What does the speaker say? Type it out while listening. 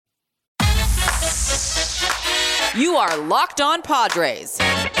You are Locked On Padres,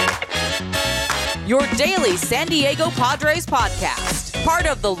 your daily San Diego Padres podcast. Part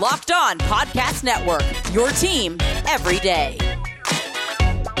of the Locked On Podcast Network, your team every day.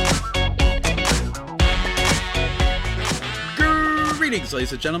 Greetings,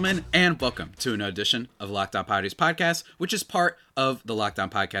 ladies and gentlemen, and welcome to an edition of Locked On Padres podcast, which is part of the Locked On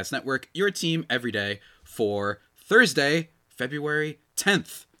Podcast Network, your team every day for Thursday, February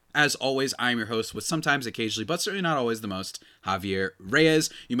 10th. As always, I am your host with sometimes, occasionally, but certainly not always the most, Javier Reyes.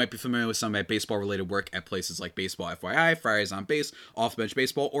 You might be familiar with some of my baseball-related work at places like Baseball FYI, Fridays on Base, Off Bench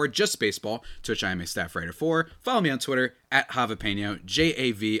Baseball, or Just Baseball, to which I am a staff writer for. Follow me on Twitter at Javipeno,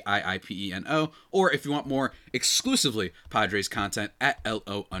 Javiipeno, or if you want more exclusively Padres content, at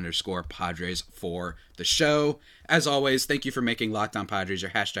LO_Padres for the show. As always, thank you for making Locked On Padres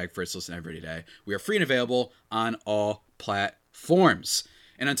your hashtag first listen every day. We are free and available on all platforms.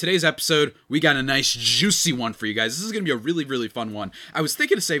 And on today's episode, we got a nice juicy one for you guys. This is going to be a really, really fun one. I was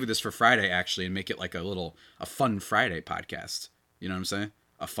thinking of saving this for Friday, actually, and make it like a fun Friday podcast. You know what I'm saying?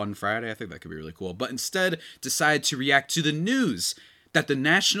 A fun Friday? I think that could be really cool. But instead, decided to react to the news that the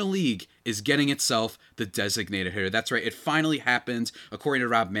National League is getting itself the designated hitter. That's right. It finally happened, according to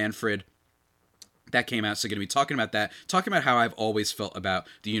Rob Manfred. That came out, so going to be talking about that, talking about how I've always felt about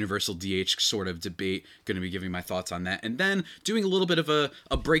the universal DH sort of debate, going to be giving my thoughts on that, and then doing a little bit of a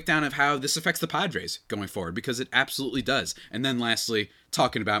breakdown of how this affects the Padres going forward, because it absolutely does. And then lastly,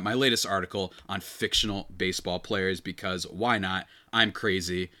 talking about my latest article on fictional baseball players, because why not? I'm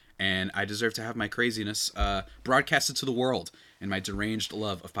crazy, and I deserve to have my craziness broadcasted to the world, and my deranged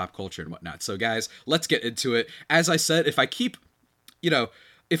love of pop culture and whatnot. So guys, let's get into it. As I said, if I keep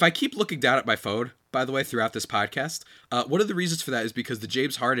looking down at my phone, by the way, throughout this podcast, one of the reasons for that is because the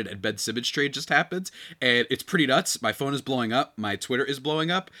James Harden and Ben Simmons trade just happened, and it's pretty nuts. My phone is blowing up. My Twitter is blowing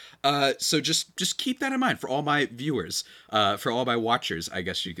up. So just keep that in mind for all my viewers, for all my watchers, I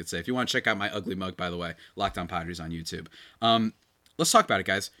guess you could say. If you want to check out my ugly mug, by the way, Locked On Padres on YouTube. Let's talk about it,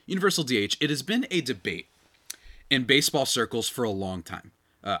 guys. Universal DH. It has been a debate in baseball circles for a long time,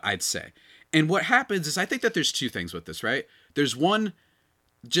 I'd say. And what happens is I think that there's two things with this, right? There's one,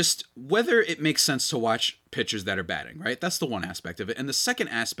 just whether it makes sense to watch pitchers that are batting, right? That's the one aspect of it. And the second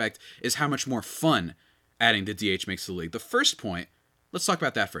aspect is how much more fun adding the DH makes to the league. The first point, let's talk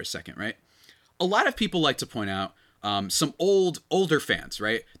about that for a second, right? A lot of people like to point out, some older fans,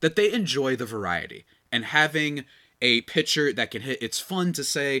 right, that they enjoy the variety and having a pitcher that can hit. It's fun to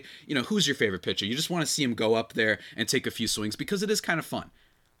say, who's your favorite pitcher? You just want to see him go up there and take a few swings because it is kind of fun,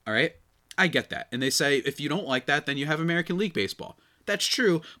 all right? I get that. And they say, if you don't like that, then you have American League Baseball. That's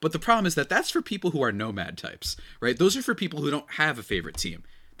true, but the problem is that that's for people who are nomad types, right? Those are for people who don't have a favorite team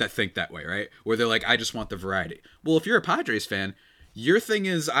that think that way, right? Where they're like, I just want the variety. Well, if you're a Padres fan, your thing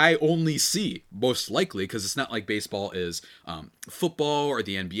is I only see, most likely, because it's not like baseball is football or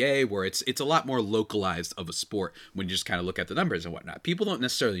the NBA, where it's a lot more localized of a sport when you just kind of look at the numbers and whatnot. People don't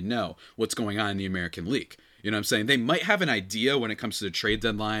necessarily know what's going on in the American League. You know what I'm saying? They might have an idea when it comes to the trade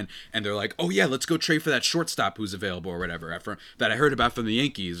deadline, and they're like, oh yeah, let's go trade for that shortstop who's available or whatever, that I heard about from the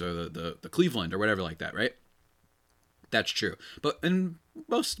Yankees or the Cleveland or whatever like that, right? That's true. But in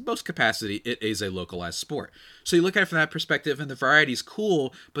most capacity, it is a localized sport. So you look at it from that perspective, and the variety is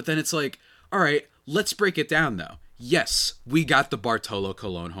cool, but then it's like, all right, let's break it down though. Yes, we got the Bartolo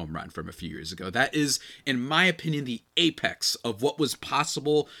Colon home run from a few years ago. That is, in my opinion, the apex of what was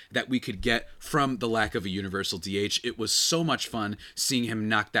possible that we could get from the lack of a universal DH. It was so much fun seeing him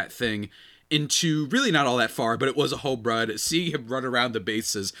knock that thing into really not all that far, but it was a home run. Seeing him run around the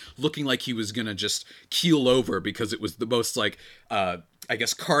bases looking like he was going to just keel over because it was the most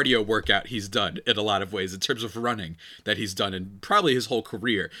cardio workout he's done in a lot of ways in terms of running that he's done in probably his whole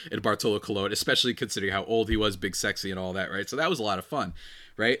career in Bartolo Colon, especially considering how old he was, big, sexy, and all that, right? So that was a lot of fun,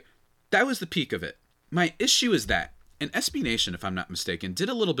 right? That was the peak of it. My issue is that, and SB Nation, if I'm not mistaken, did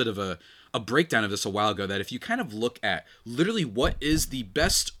a little bit of a breakdown of this a while ago, that if you kind of look at literally what is the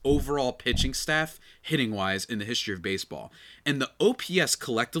best overall pitching staff hitting-wise in the history of baseball, and the OPS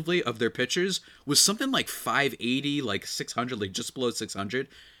collectively of their pitchers was something like 580, like 600, like just below 600.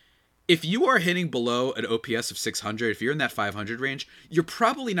 If you are hitting below an OPS of 600, if you're in that 500 range, you're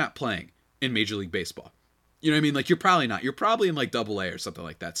probably not playing in Major League Baseball. You know what I mean? Like, you're probably not. You're probably in like AA or something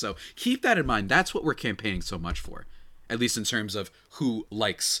like that. So keep that in mind. That's what we're campaigning so much for. At least in terms of who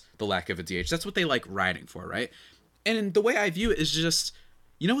likes the lack of a DH. That's what they like riding for, right? And the way I view it is just,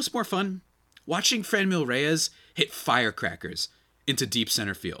 what's more fun? Watching Franmil Reyes hit firecrackers into deep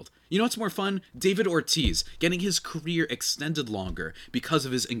center field. You know what's more fun? David Ortiz getting his career extended longer because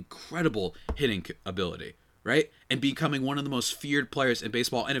of his incredible hitting ability. right? And becoming one of the most feared players in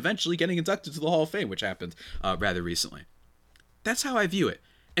baseball and eventually getting inducted to the Hall of Fame, which happened rather recently. That's how I view it.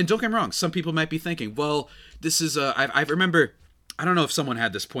 And don't get me wrong, some people might be thinking, well, this is, I remember, I don't know if someone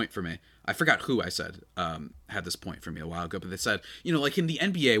had this point for me. I forgot who I said had this point for me a while ago, but they said, like in the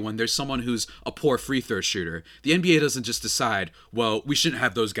NBA, when there's someone who's a poor free throw shooter, the NBA doesn't just decide, well, we shouldn't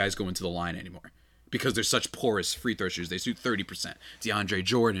have those guys go into the line anymore because they're such porous free throw shooters. They shoot 30%. DeAndre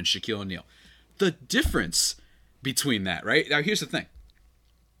Jordan, Shaquille O'Neal. The difference between that, right? Now, here's the thing.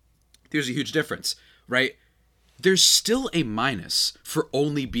 There's a huge difference, right? There's still a minus for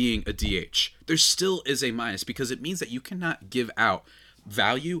only being a DH. There still is a minus because it means that you cannot give out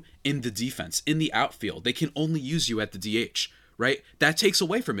value in the defense, in the outfield. They can only use you at the DH, right? That takes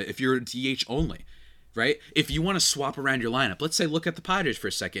away from it if you're a DH only, right? If you want to swap around your lineup, let's say look at the Padres for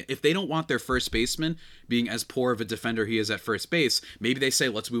a second. If they don't want their first baseman being as poor of a defender he is at first base, maybe they say,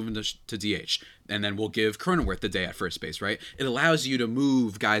 let's move him to DH, and then we'll give Cronenworth the day at first base, right? It allows you to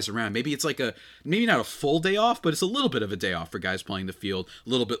move guys around. Maybe it's like maybe not a full day off, but it's a little bit of a day off for guys playing the field, a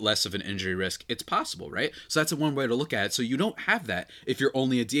little bit less of an injury risk. It's possible, right? So that's one way to look at it. So you don't have that if you're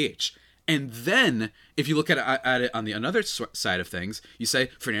only a DH. And then if you look at it on the another side of things, you say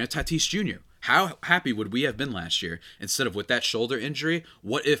Fernando Tatis Jr., how happy would we have been last year instead of with that shoulder injury?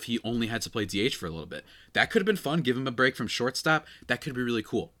 What if he only had to play DH for a little bit? That could have been fun. Give him a break from shortstop. That could be really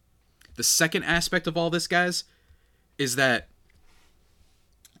cool. The second aspect of all this, guys, is that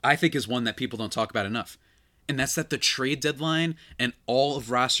I think is one that people don't talk about enough. And that's that the trade deadline and all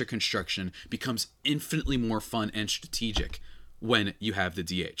of roster construction becomes infinitely more fun and strategic when you have the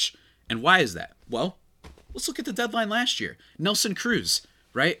DH. And why is that? Well, let's look at the deadline last year. Nelson Cruz,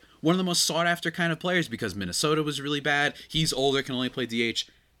 right? One of the most sought-after kind of players because Minnesota was really bad. He's older, can only play DH.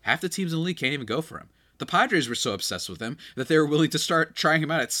 Half the teams in the league can't even go for him. The Padres were so obsessed with him that they were willing to start trying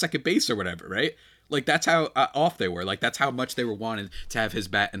him out at second base or whatever, right? Like, that's how off they were. Like, that's how much they were wanting to have his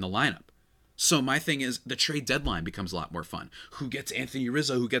bat in the lineup. So my thing is the trade deadline becomes a lot more fun. Who gets Anthony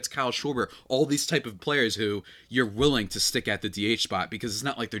Rizzo? Who gets Kyle Schwarber? All these type of players who you're willing to stick at the DH spot because it's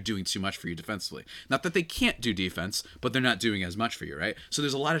not like they're doing too much for you defensively. Not that they can't do defense, but they're not doing as much for you, right? So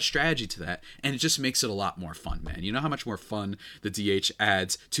there's a lot of strategy to that, and it just makes it a lot more fun, man. You know how much more fun the DH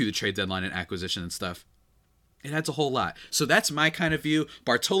adds to the trade deadline and acquisition and stuff? It adds a whole lot. So that's my kind of view.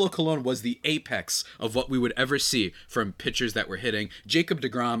 Bartolo Colon was the apex of what we would ever see from pitchers that were hitting. Jacob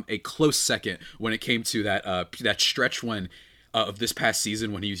deGrom, a close second when it came to that stretch when of this past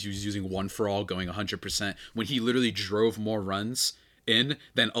season when he was using one for all, going 100%, when he literally drove more runs in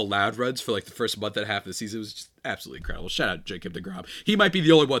than allowed runs for like the first month and a half of the season. It was just absolutely incredible. Shout out Jacob deGrom. He might be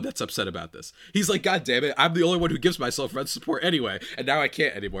the only one that's upset about this. He's like, God damn it, I'm the only one who gives myself run support anyway, and now I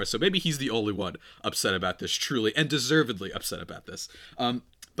can't anymore. So maybe he's the only one upset about this, truly, and deservedly upset about this.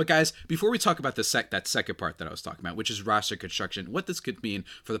 But guys, before we talk about that second part that I was talking about, which is roster construction, what this could mean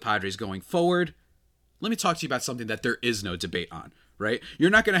for the Padres going forward, let me talk to you about something that there is no debate on. Right? You're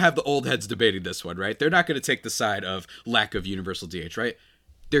not going to have the old heads debating this one, right? They're not going to take the side of lack of universal DH, right?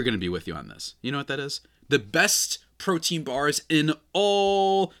 They're going to be with you on this. You know what that is? The best protein bars in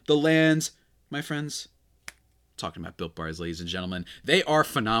all the lands, my friends. Talking about Built Bars, ladies and gentlemen. They are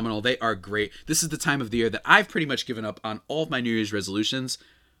phenomenal. They are great. This is the time of the year that I've pretty much given up on all of my New Year's resolutions,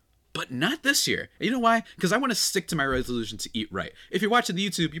 but not this year. And you know why? Because I want to stick to my resolution to eat right. If you're watching the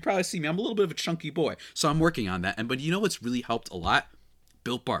YouTube, you probably see me. I'm a little bit of a chunky boy, so I'm working on that. But you know what's really helped a lot?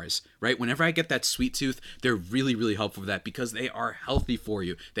 Built Bars, right? Whenever I get that sweet tooth, they're really, really helpful for that because they are healthy for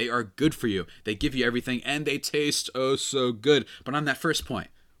you. They are good for you. They give you everything, and they taste oh so good. But on that first point,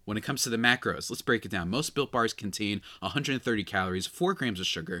 when it comes to the macros, let's break it down. Most Built Bars contain 130 calories, 4 grams of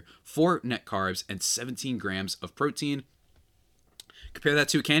sugar, 4 net carbs, and 17 grams of protein. Compare that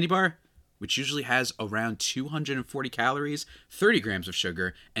to a candy bar, which usually has around 240 calories, 30 grams of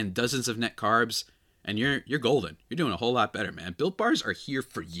sugar, and dozens of net carbs, and you're golden. You're doing a whole lot better, man. Built Bars are here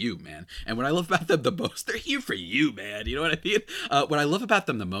for you, man. And what I love about them the most, they're here for you, man. You know what I mean? What I love about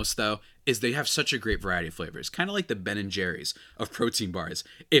them the most, though, is they have such a great variety of flavors. Kind of like the Ben & Jerry's of protein bars,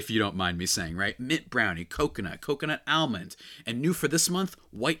 if you don't mind me saying, right? Mint brownie, coconut almond, and new for this month,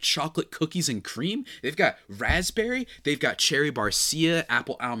 white chocolate cookies and cream. They've got raspberry, they've got cherry barcia,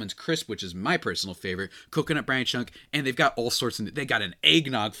 apple almond crisp, which is my personal favorite, coconut brownie chunk, and they've got all sorts of, they got an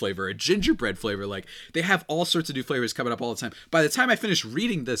eggnog flavor, a gingerbread flavor, like they have all sorts of new flavors coming up all the time. By the time I finish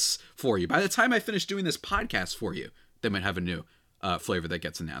reading this for you, by the time I finish doing this podcast for you, they might have a new flavor that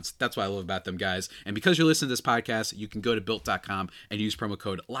gets announced. That's what I love about them, guys. And because you're listening to this podcast, you can go to built.com and use promo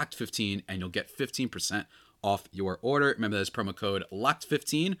code LOCKED15 and you'll get 15% off your order. Remember, that's promo code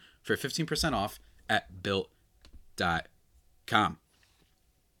LOCKED15 for 15% off at built.com.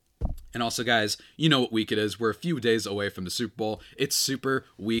 And also, guys, you know what week it is. We're a few days away from the Super Bowl. It's Super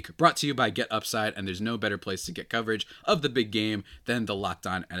Week, brought to you by Get Upside, and there's no better place to get coverage of the big game than the Locked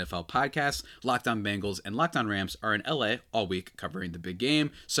On NFL podcast. Locked On Bengals and Locked On Rams are in LA all week covering the big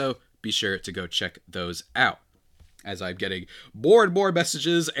game, so be sure to go check those out. As I'm getting more and more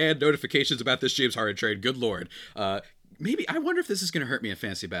messages and notifications about this James Harden trade, good Lord. Maybe, I wonder if this is going to hurt me in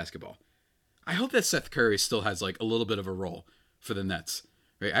fantasy basketball. I hope that Seth Curry still has like a little bit of a role for the Nets.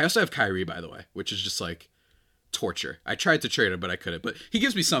 Right? I also have Kyrie, by the way, which is just like torture. I tried to trade him, but I couldn't. But he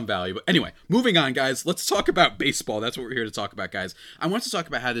gives me some value. But anyway, moving on, guys. Let's talk about baseball. That's what we're here to talk about, guys. I want to talk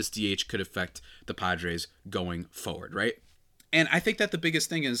about how this DH could affect the Padres going forward, right? And I think that the biggest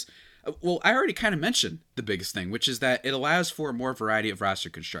thing is, well, I already kind of mentioned the biggest thing, which is that it allows for more variety of roster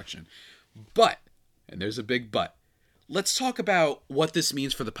construction. But, and there's a big but, let's talk about what this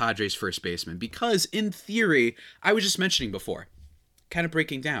means for the Padres first baseman. Because in theory, I was just mentioning before, kind of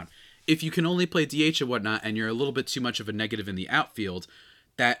breaking down, if you can only play DH and whatnot, and you're a little bit too much of a negative in the outfield,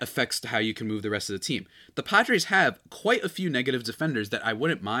 that affects how you can move the rest of the team. The Padres have quite a few negative defenders that I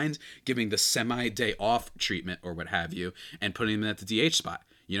wouldn't mind giving the semi-day off treatment or what have you, and putting them at the DH spot.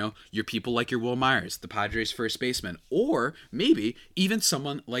 You know, your people like your Will Myers, the Padres first baseman, or maybe even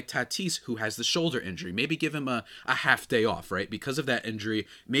someone like Tatis who has the shoulder injury. Maybe give him a half day off, right? Because of that injury,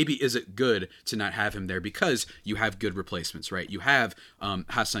 maybe is it good to not have him there because you have good replacements, right? You have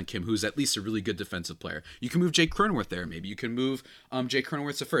Ha-Seong Kim, who's at least a really good defensive player. You can move Jake Cronenworth there. Maybe you can move Jake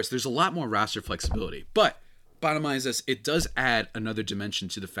Cronenworth to first. There's a lot more roster flexibility, but bottom line is this, it does add another dimension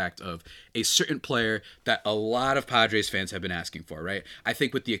to the fact of a certain player that a lot of Padres fans have been asking for, right? I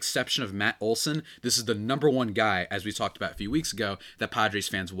think with the exception of Matt Olson, this is the number one guy, as we talked about a few weeks ago, that Padres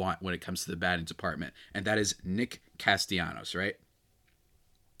fans want when it comes to the batting department, and that is Nick Castellanos, right?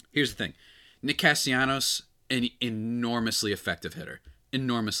 Here's the thing. Nick Castellanos, an enormously effective hitter.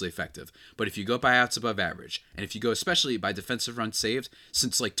 Enormously effective. But if you go by outs above average, and if you go especially by defensive runs saved,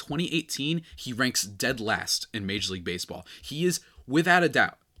 since like 2018, he ranks dead last in Major League Baseball. He is, without a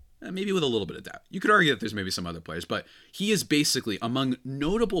doubt, maybe with a little bit of doubt, you could argue that there's maybe some other players, but he is basically among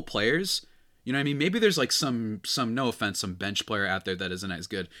notable players. You know what I mean? Maybe there's like some no offense, some bench player out there that isn't as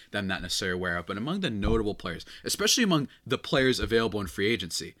good that I'm not necessarily aware of, but among the notable players, especially among the players available in free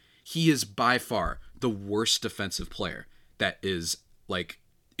agency, he is by far the worst defensive player that is like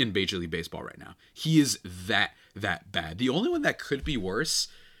in Major League Baseball right now. He is that bad. The only one that could be worse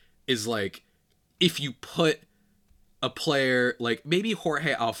is like if you put a player like maybe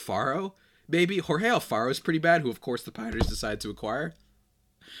Jorge Alfaro. Maybe Jorge Alfaro is pretty bad, who of course the Padres decided to acquire.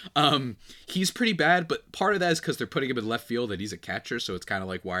 He's pretty bad, but part of that is because they're putting him in left field and he's a catcher, so it's kind of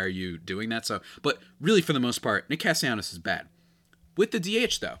like, why are you doing that? So, but really for the most part, Nick Castellanos is bad. With the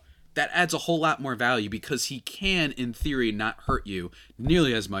DH though, that adds a whole lot more value because he can, in theory, not hurt you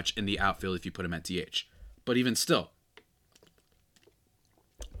nearly as much in the outfield if you put him at DH. But even still,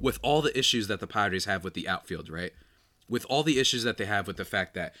 with all the issues that the Padres have with the outfield, right? With all the issues that they have with the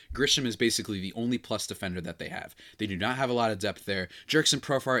fact that Grisham is basically the only plus defender that they have. They do not have a lot of depth there. Jurickson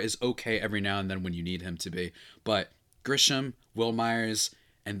Profar is okay every now and then when you need him to be. But Grisham, Will Myers,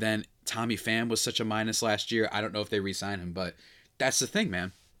 and then Tommy Pham was such a minus last year. I don't know if they re-sign him, but that's the thing,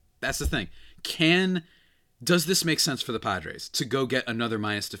 man. That's the thing. Does this make sense for the Padres to go get another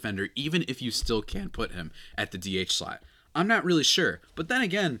minus defender, even if you still can't put him at the DH slot? I'm not really sure. But then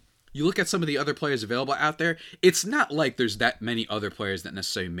again, you look at some of the other players available out there, it's not like there's that many other players that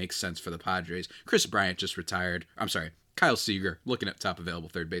necessarily make sense for the Padres. Chris Bryant just retired. I'm sorry, Kyle Seager, looking at top available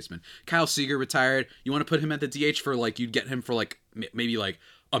third baseman. Kyle Seager retired. You want to put him at the DH for like, you'd get him for like, maybe like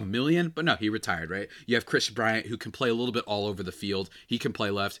 $1 million, but no, he retired, right? You have Chris Bryant, who can play a little bit all over the field. He can play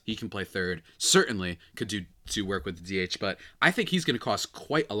left, he can play third. Certainly could do to work with the DH, but I think he's going to cost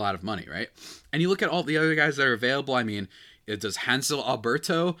quite a lot of money, right? And you look at all the other guys that are available. I mean, does Hansel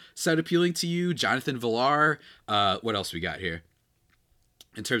Alberto sound appealing to you? Jonathan Villar? What else we got here?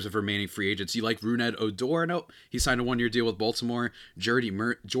 In terms of remaining free agents, you like Rougned Odor? Nope, he signed a 1-year deal with Baltimore. Jordy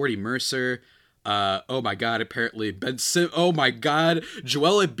Mercer. Oh my god, apparently oh my god,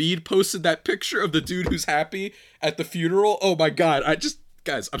 Joel Embiid posted that picture of the dude who's happy at the funeral. Oh my god,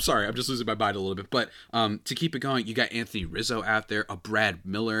 guys, I'm sorry, I'm just losing my mind a little bit, but to keep it going, you got Anthony Rizzo out there, a Brad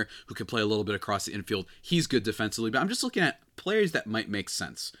Miller who can play a little bit across the infield. He's good defensively, but I'm just looking at players that might make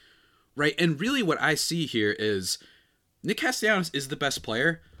sense, right? And really what I see here is Nick Castellanos is the best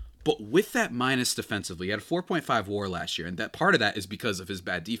player, but with that minus defensively, he had a 4.5 WAR last year, and that part of that is because of his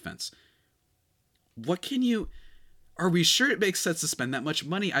bad defense. Are we sure it makes sense to spend that much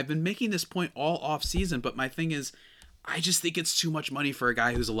money? I've been making this point all off season, but my thing is, I just think it's too much money for a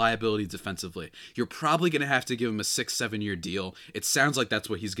guy who's a liability defensively. You're probably going to have to give him a 6-7 year deal. It sounds like that's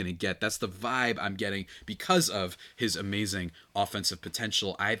what he's going to get. That's the vibe I'm getting because of his amazing offensive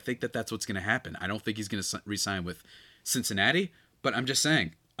potential. I think that that's what's going to happen. I don't think he's going to re-sign with Cincinnati, but I'm just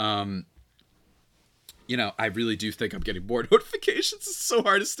saying, I really do think I'm getting board notifications. It's so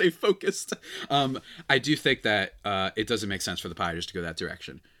hard to stay focused. I do think that it doesn't make sense for the Pirates to go that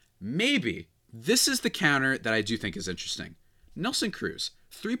direction. Maybe this is the counter that I do think is interesting. Nelson Cruz,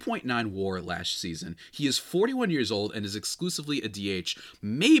 3.9 WAR last season. He is 41 years old and is exclusively a DH.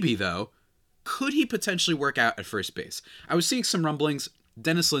 Maybe, though, could he potentially work out at first base? I was seeing some rumblings.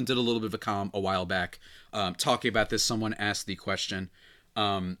 Dennis Lin did a little bit of a column a while back talking about this. Someone asked the question,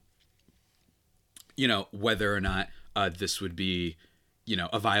 whether or not this would be,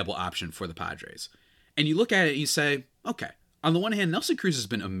 a viable option for the Padres. And you look at it and you say, okay. On the one hand, Nelson Cruz has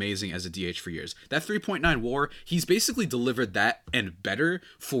been amazing as a DH for years. That 3.9 WAR, he's basically delivered that and better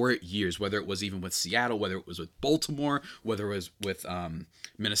for years, whether it was even with Seattle, whether it was with Baltimore, whether it was with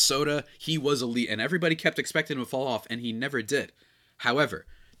Minnesota. He was elite, and everybody kept expecting him to fall off, and he never did. However,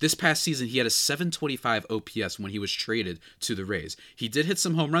 this past season, he had a 725 OPS when he was traded to the Rays. He did hit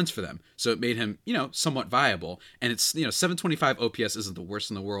some home runs for them, so it made him, somewhat viable. And it's, 725 OPS isn't the worst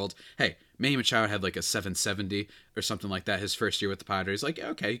in the world. Hey, Manny Machado had like a 770 or something like that his first year with the Padres. Like,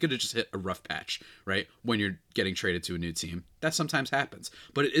 okay, he could have just hit a rough patch, right? When you're getting traded to a new team. That sometimes happens.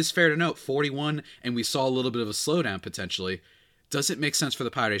 But it is fair to note, 41, and we saw a little bit of a slowdown potentially. Does it make sense for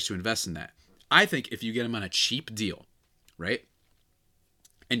the Padres to invest in that? I think if you get him on a cheap deal, right?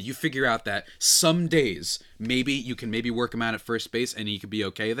 And you figure out that some days, maybe you can work him out at first base and he could be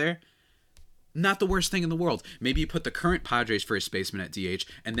okay there. Not the worst thing in the world. Maybe you put the current Padres first baseman at DH,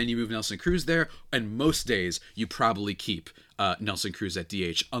 and then you move Nelson Cruz there, and most days you probably keep Nelson Cruz at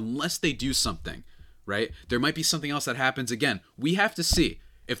DH, unless they do something, right? There might be something else that happens. Again, we have to see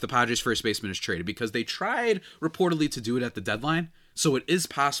if the Padres first baseman is traded, because they tried reportedly to do it at the deadline. So it is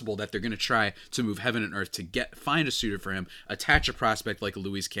possible that they're going to try to move heaven and earth to find a suitor for him, attach a prospect like a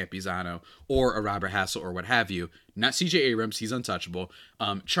Luis Campusano or a Robert Hassel or what have you. Not CJ Abrams, he's untouchable.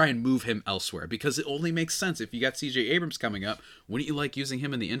 Try and move him elsewhere, because it only makes sense. If you got CJ Abrams coming up, wouldn't you like using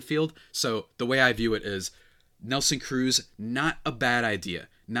him in the infield? So the way I view it is Nelson Cruz, not a bad idea.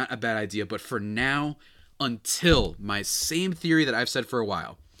 Not a bad idea, but for now, until my same theory that I've said for a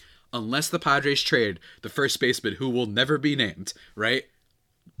while, unless the Padres trade the first baseman who will never be named, right?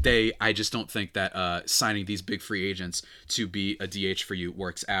 I just don't think that signing these big free agents to be a DH for you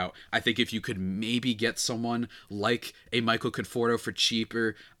works out. I think if you could maybe get someone like a Michael Conforto for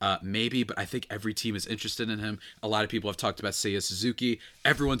cheaper, maybe, but I think every team is interested in him. A lot of people have talked about Seiya Suzuki.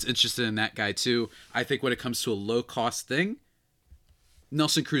 Everyone's interested in that guy too. I think when it comes to a low-cost thing,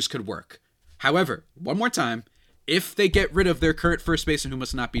 Nelson Cruz could work. However, one more time, if they get rid of their current first baseman who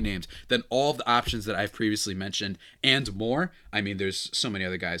must not be named, then all of the options that I've previously mentioned and more. I mean, there's so many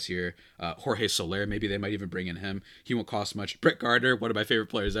other guys here. Jorge Soler, maybe they might even bring in him. He won't cost much. Brett Gardner, one of my favorite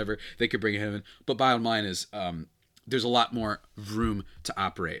players ever. They could bring him in. But bottom line is there's a lot more room to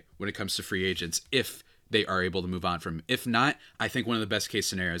operate when it comes to free agents if they are able to move on from him. If not, I think one of the best case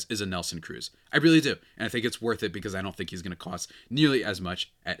scenarios is a Nelson Cruz. I really do. And I think it's worth it because I don't think he's going to cost nearly as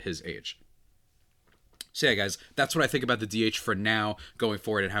much at his age. So yeah, guys, that's what I think about the DH for now, going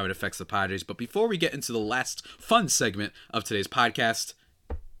forward, and how it affects the Padres. But before we get into the last fun segment of today's podcast,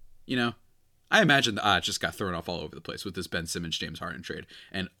 I imagine the odds just got thrown off all over the place with this Ben Simmons, James Harden trade.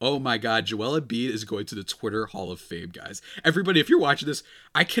 And oh my God, Joel Embiid is going to the Twitter Hall of Fame, guys. Everybody, if you're watching this,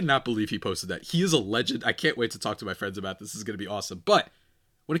 I cannot believe he posted that. He is a legend. I can't wait to talk to my friends about this. This is going to be awesome. But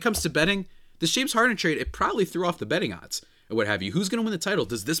when it comes to betting, this James Harden trade, it probably threw off the betting odds. What have you. Who's going to win the title?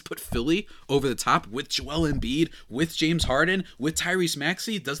 Does this put Philly over the top with Joel Embiid, with James Harden, with Tyrese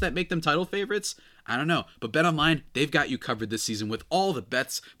Maxey? Does that make them title favorites? I don't know. But BetOnline, they've got you covered this season with all the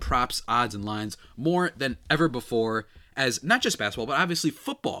bets, props, odds, and lines more than ever before, as not just basketball, but obviously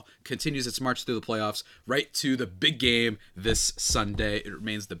football continues its march through the playoffs right to the big game this Sunday. It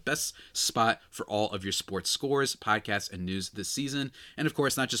remains the best spot for all of your sports scores, podcasts, and news this season. And of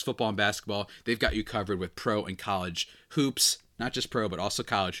course, not just football and basketball, they've got you covered with pro and college hoops. Not just pro, but also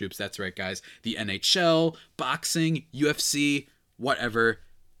college hoops. That's right, guys. The NHL, boxing, UFC, whatever.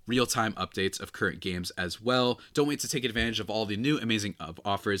 Real-time updates of current games as well. Don't wait to take advantage of all the new amazing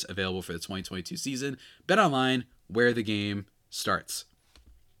offers available for the 2022 season. BetOnline, where the game starts.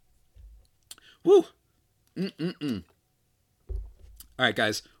 Woo! All right,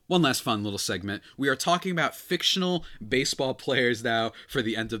 guys. one last fun little segment. We are talking about fictional baseball players now for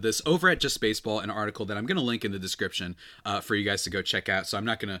the end of this over at Just Baseball, an article that I'm going to link in the description for you guys to go check out. So I'm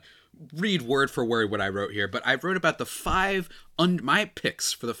not going to read word for word what I wrote here, but I wrote about the my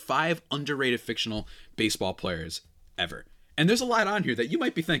picks for the 5 underrated fictional baseball players ever. And there's a lot on here that you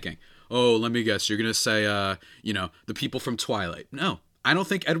might be thinking, oh, let me guess, you're going to say, the people from Twilight. No, I don't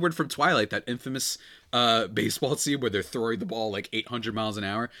think Edward from Twilight, that infamous baseball scene where they're throwing the ball like 800 miles an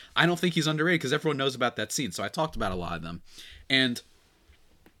hour, I don't think he's underrated because everyone knows about that scene. So I talked about a lot of them. And,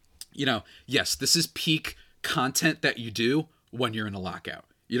 yes, this is peak content that you do when you're in a lockout.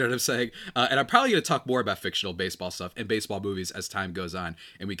 You know what I'm saying? And I'm probably going to talk more about fictional baseball stuff and baseball movies as time goes on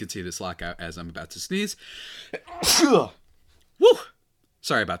and we continue this lockout as I'm about to sneeze. Woo!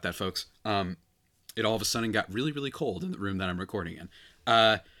 Sorry about that, folks. It all of a sudden got really, really cold in the room that I'm recording in.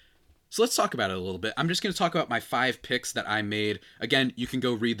 So let's talk about it a little bit. I'm just going to talk about my 5 picks that I made. Again, you can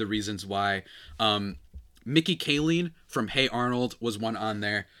go read the reasons why. Mickey Kaline from Hey Arnold was one on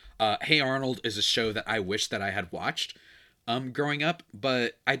there. Hey Arnold is a show that I wish that I had watched growing up,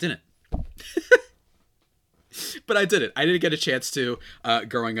 but I didn't. But I didn't. I didn't get a chance to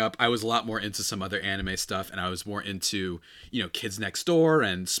growing up. I was a lot more into some other anime stuff, and I was more into, Kids Next Door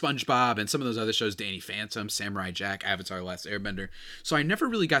and SpongeBob and some of those other shows, Danny Phantom, Samurai Jack, Avatar: The Last Airbender. So I never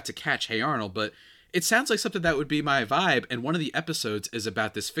really got to catch Hey Arnold, but it sounds like something that would be my vibe, and one of the episodes is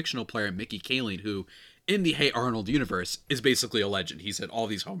about this fictional player, Mickey Kaline, who, in the Hey Arnold universe, is basically a legend. He's hit all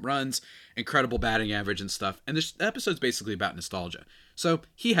these home runs, incredible batting average and stuff, and this episode's basically about nostalgia. So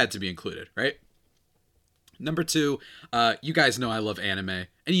he had to be included, right? Number 2, you guys know I love anime,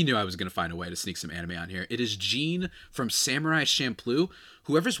 and you knew I was going to find a way to sneak some anime on here. It is Gene from Samurai Champloo.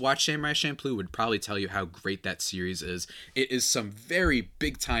 Whoever's watched Samurai Champloo would probably tell you how great that series is. It is some very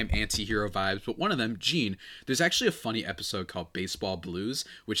big-time anti-hero vibes, but one of them, Gene, there's actually a funny episode called Baseball Blues,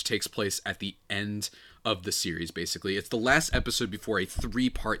 which takes place at the end of the series, basically. It's the last episode before a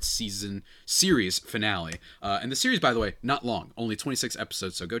 3-part season series finale. And the series, by the way, not long, only 26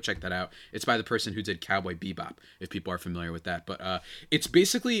 episodes, so go check that out. It's by the person who did Cowboy Bebop, if people are familiar with that. But it's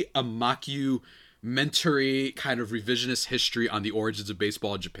basically a mockumentary kind of revisionist history on the origins of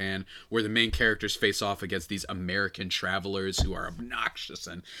baseball in Japan, where the main characters face off against these American travelers who are obnoxious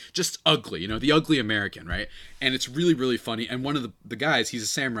and just ugly, the ugly American, right? And it's really, really funny. And one of the guys, he's a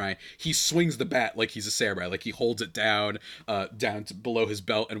samurai, he swings the bat like he's a samurai, like he holds it down to below his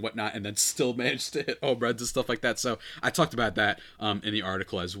belt and whatnot, and then still managed to hit home runs and stuff like that. So I talked about that in the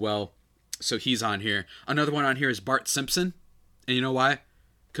article as well. So he's on here. Another one on here is Bart Simpson. And you know why?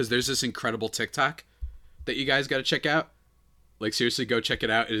 Because there's this incredible TikTok that you guys got to check out. Like, seriously, go check it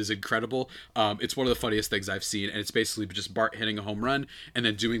out. It is incredible. It's one of the funniest things I've seen, and it's basically just Bart hitting a home run and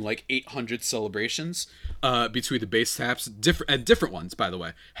then doing like 800 celebrations between the base taps, different ones, by the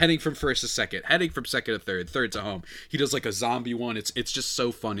way. Heading from first to second, heading from second to third to home. He does like a zombie one. It's just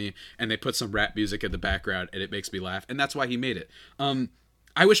so funny, and they put some rap music in the background, and it makes me laugh, and that's why he made it.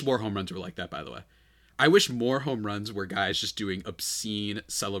 I wish more home runs were like that, by the way. I wish more home runs were guys just doing obscene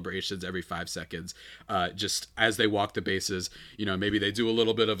celebrations every 5 seconds, just as they walk the bases. Maybe they do a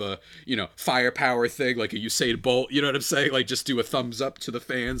little bit of a, firepower thing, like a Usain Bolt, you know what I'm saying? Like, just do a thumbs up to the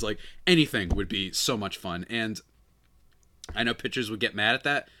fans. Like, anything would be so much fun. And I know pitchers would get mad at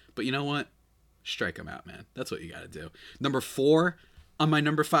that, but you know what? Strike them out, man. That's what you got to do. Number 4 on my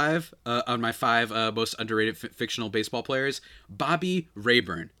number 5, on my 5 most underrated fictional baseball players, Bobby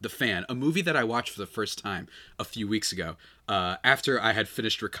Rayburn, The Fan, a movie that I watched for the first time a few weeks ago, after I had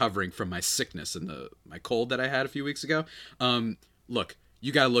finished recovering from my sickness and my cold that I had a few weeks ago. Look,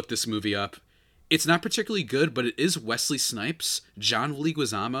 you got to look this movie up. It's not particularly good, but it is Wesley Snipes, John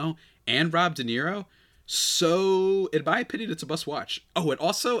Leguizamo, and Rob De Niro. So, in my opinion, it's a must watch. Oh, and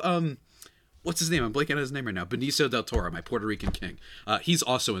also, what's his name? I'm blanking on his name right now. Benicio del Toro, my Puerto Rican king. He's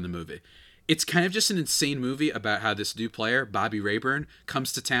also in the movie. It's kind of just an insane movie about how this new player, Bobby Rayburn,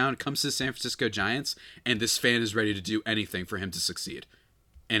 comes to town, comes to the San Francisco Giants, and this fan is ready to do anything for him to succeed.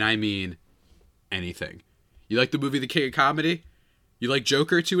 And I mean anything. You like the movie The King of Comedy? You like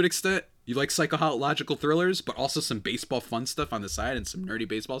Joker to an extent? You like psychological thrillers, but also some baseball fun stuff on the side and some nerdy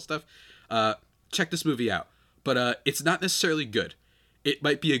baseball stuff? Check this movie out. But it's not necessarily good. It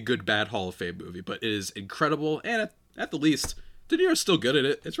might be a good, bad Hall of Fame movie, but it is incredible, and at the least, De Niro's still good at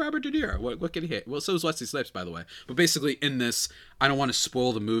it. It's Robert De Niro. What can he hit? Well, so is Wesley Snipes, by the way. But basically, in this, I don't want to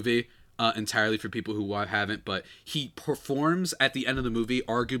spoil the movie entirely for people who haven't, but he performs at the end of the movie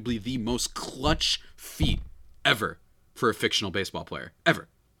arguably the most clutch feat ever for a fictional baseball player. Ever.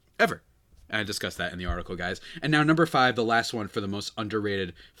 I discussed that in the article, guys. And now number 5, the last one for the most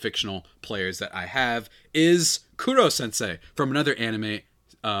underrated fictional players that I have, is Kuro Sensei from another anime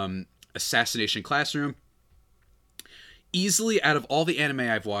Assassination Classroom. Easily out of all the anime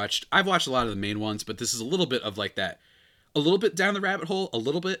I've watched a lot of the main ones, but this is a little bit of like that, a little bit down the rabbit hole, a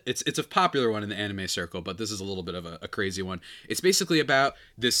little bit. It's a popular one in the anime circle, but this is a little bit of a crazy one. It's basically about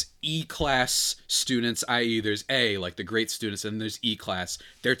this E-class students, i.e. there's A, like the great students, and there's E-class.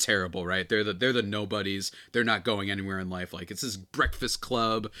 They're terrible, right? They're the nobodies. They're not going anywhere in life. Like, it's this breakfast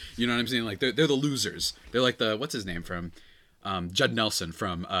club, you know what I'm saying? Like, they're the losers. They're like the, what's his name from, Judd Nelson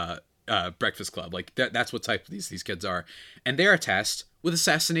from, Breakfast Club. Like, that's what type these kids are. And they are tasked with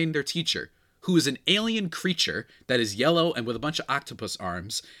assassinating their teacher, who is an alien creature that is yellow and with a bunch of octopus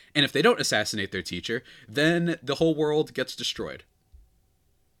arms. And if they don't assassinate their teacher, then the whole world gets destroyed.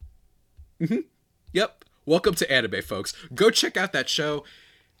 Yep. Welcome to anime, folks. Go check out that show.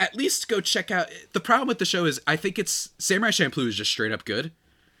 At least go check out... The problem with the show is I think it's... Samurai Champloo is just straight up good.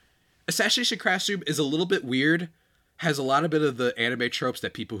 Assassination Classroom is a little bit weird. Has a lot of bit of the anime tropes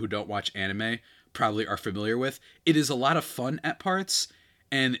that people who don't watch anime probably are familiar with. It is a lot of fun at parts,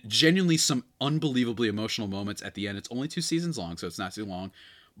 and genuinely some unbelievably emotional moments at the end. It's only 2 seasons long, so it's not too long.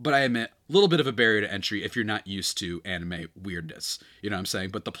 But I admit, a little bit of a barrier to entry if you're not used to anime weirdness. You know what I'm saying?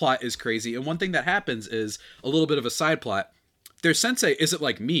 But the plot is crazy. And one thing that happens is a little bit of a side plot. Their sensei isn't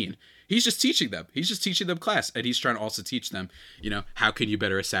like mean. He's just teaching them. He's just teaching them class. And he's trying to also teach them, you know, how can you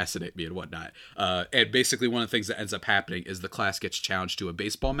better assassinate me and whatnot. And basically one of the things that ends up happening is the class gets challenged to a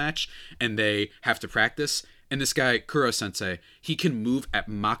baseball match and they have to practice. And this guy, Kuro Sensei, he can move at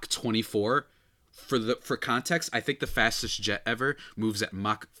Mach 24. For context, I think the fastest jet ever moves at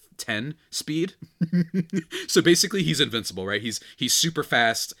Mach 10 speed. So basically he's invincible, right? He's super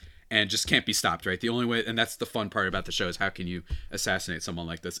fast and just can't be stopped, right? The only way, and that's the fun part about the show, is how can you assassinate someone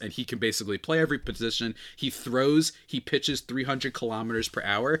like this? And he can basically play every position. He pitches 300 kilometers per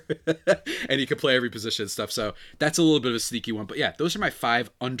hour, and he can play every position and stuff. So that's a little bit of a sneaky one. But yeah, those are my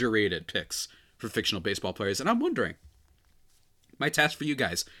 5 underrated picks for fictional baseball players. And I'm wondering, my task for you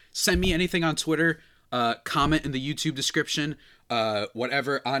guys, send me anything on Twitter, comment in the YouTube description,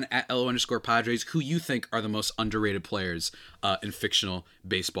 whatever, on @LO_Padres, who you think are the most underrated players in fictional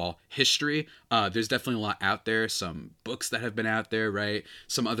baseball history. There's definitely a lot out there, some books that have been out there, right?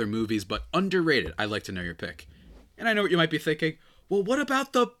 Some other movies, but underrated. I'd like to know your pick. And I know what you might be thinking. Well, what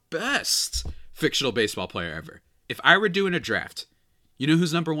about the best fictional baseball player ever? If I were doing a draft, you know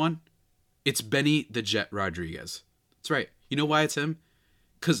who's number 1? It's Benny the Jet Rodriguez. That's right. You know why it's him?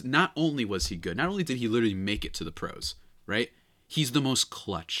 Because not only was he good, not only did he literally make it to the pros, right? He's the most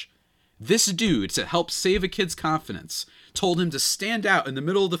clutch. This dude, to help save a kid's confidence, told him to stand out in the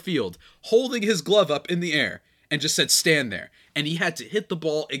middle of the field, holding his glove up in the air, and just said, stand there. And he had to hit the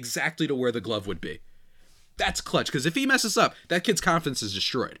ball exactly to where the glove would be. That's clutch, because if he messes up, that kid's confidence is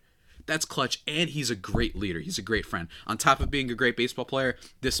destroyed. That's clutch, and he's a great leader. He's a great friend. On top of being a great baseball player,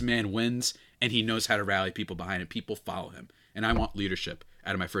 this man wins, and he knows how to rally people behind him. People follow him. And I want leadership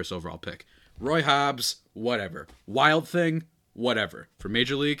out of my first overall pick. Roy Hobbs, whatever. Wild Thing, whatever. For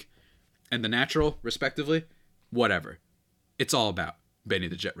Major League and The Natural, respectively, whatever. It's all about Benny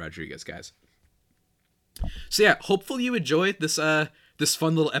the Jet Rodriguez, guys. So yeah, hopefully you enjoyed this this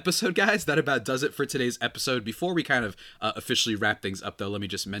fun little episode, guys. That about does it for today's episode. Before we kind of officially wrap things up, though, let me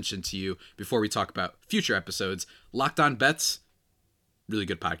just mention to you, before we talk about future episodes, Locked On Bets, really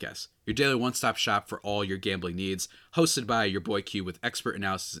good podcast. Your daily one-stop shop for all your gambling needs. Hosted by your boy Q with expert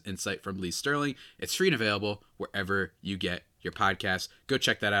analysis and insight from Lee Sterling. It's free and available wherever you get your podcast. Go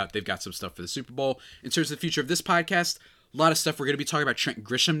check that out. They've got some stuff for the Super Bowl. In terms of the future of this podcast, a lot of stuff. We're going to be talking about Trent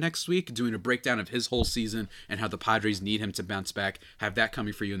Grisham next week, doing a breakdown of his whole season and how the Padres need him to bounce back. Have that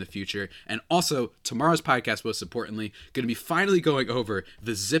coming for you in the future. And also, tomorrow's podcast, most importantly, going to be finally going over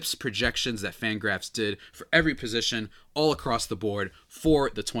the Zips projections that Fangraphs did for every position all across the board for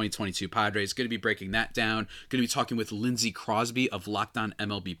the 2022 Padres. Going to be breaking that down. Going to be talking with Lindsey Crosby of Locked On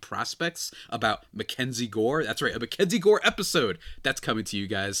MLB Prospects about Mackenzie Gore. That's right, a Mackenzie Gore episode that's coming to you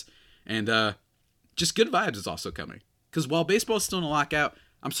guys. And just good vibes is also coming. Because while baseball's still in a lockout,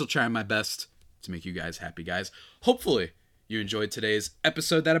 I'm still trying my best to make you guys happy, guys. Hopefully, you enjoyed today's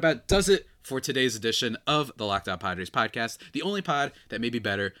episode. That about does it for today's edition of the Locked On Padres podcast, the only pod that may be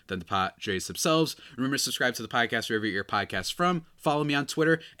better than the Padres themselves. Remember to subscribe to the podcast wherever you get your podcasts from. Follow me on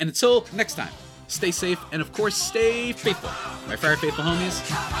Twitter. And until next time, stay safe and, of course, stay faithful. My Fire Faithful homies,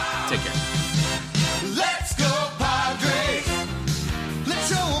 take care.